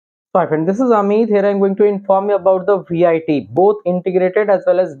Hi friend, this is Amit. Here I'm going to inform you about the VIT, both integrated as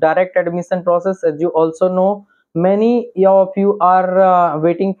well as direct admission process. As you also know, many of you are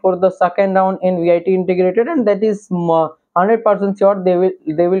waiting for the second round in VIT integrated, and that is 100% sure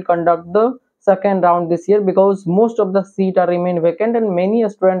they will conduct the second round this year, because most of the seat are remain vacant, and many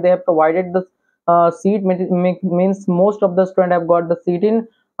students they have provided the seat. Means most of the students have got the seat in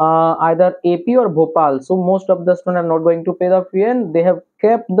either AP or Bhopal. So most of the students are not going to pay the fee, and they have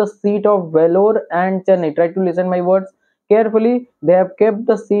kept the seat of Vellore and Chennai. Try to listen my words carefully. They have kept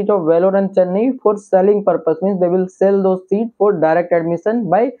the seat of Vellore and Chennai for selling purpose. Means they will sell those seats for direct admission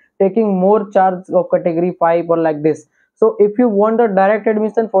by taking more charge of category 5 or like this. So if you want a direct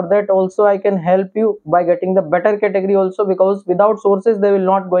admission, for that also I can help you by getting the better category also, because without sources they will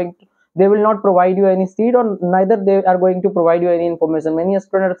not provide you any seat, or neither they are going to provide you any information. Many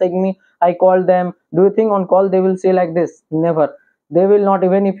students are saying me, I called them, do you think on call they will say like this? Never. They will not.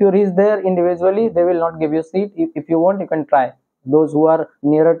 Even if you reach there individually, they will not give you seat. If you want, you can try. Those who are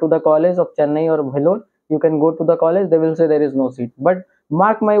nearer to the college of Chennai or Vellore, you can go to the college, they will say there is no seat. But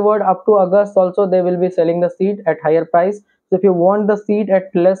mark my word, up to August also they will be selling the seat at higher price. So if you want the seat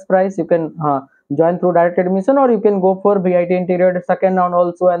at less price, you can join through direct admission, or you can go for VIT interior second round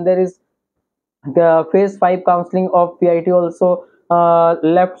also. And there is the phase 5 counseling of PIT also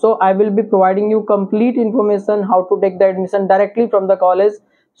left. So I will be providing you complete information how to take the admission directly from the college,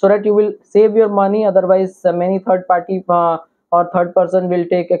 so that you will save your money. Otherwise many third party or third person will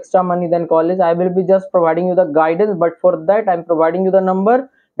take extra money than college. I will be just providing you the guidance, but for that I'm providing you the number.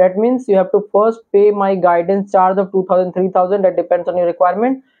 That means you have to first pay my guidance charge of 2000 3000, that depends on your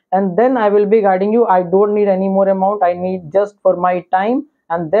requirement, and then I will be guiding you. I don't need any more amount, I need just for my time,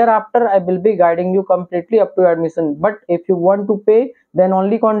 and thereafter I will be guiding you completely up to admission. But if you want to pay, then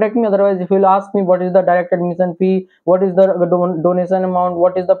only contact me. Otherwise, if you'll ask me what is the direct admission fee, what is the donation amount,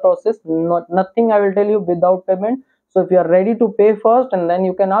 what is the process, nothing I will tell you without payment. So if you are ready to pay first and then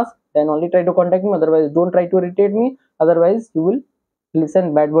you can ask, then only try to contact me. Otherwise, don't try to irritate me. Otherwise, you will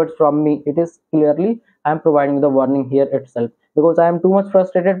listen bad words from me. It is clearly I am providing the warning here itself, because I am too much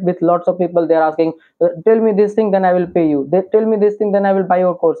frustrated with lots of people. They are asking, tell me this thing, then I will pay you. They tell me this thing, then I will buy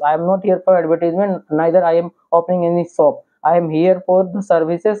your course. I am not here for advertisement, neither I am opening any shop. I am here for the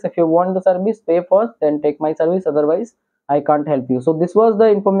services. If you want the service, pay first, then take my service. Otherwise I can't help you. So this was the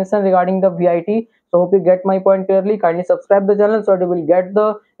information regarding the VIT. So hope you get my point clearly. Kindly subscribe the channel so that you will get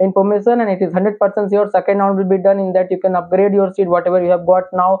the information, and it is 100% your second round will be done. In that you can upgrade your seat whatever you have got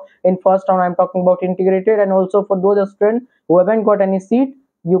now. In first round I'm talking about integrated, and also for those students who haven't got any seat,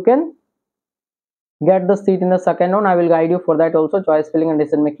 you can get the seat in the second round. I will guide you for that also, choice filling and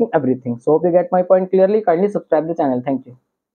decision making, everything. So hope you get my point clearly. Kindly subscribe the channel. Thank you.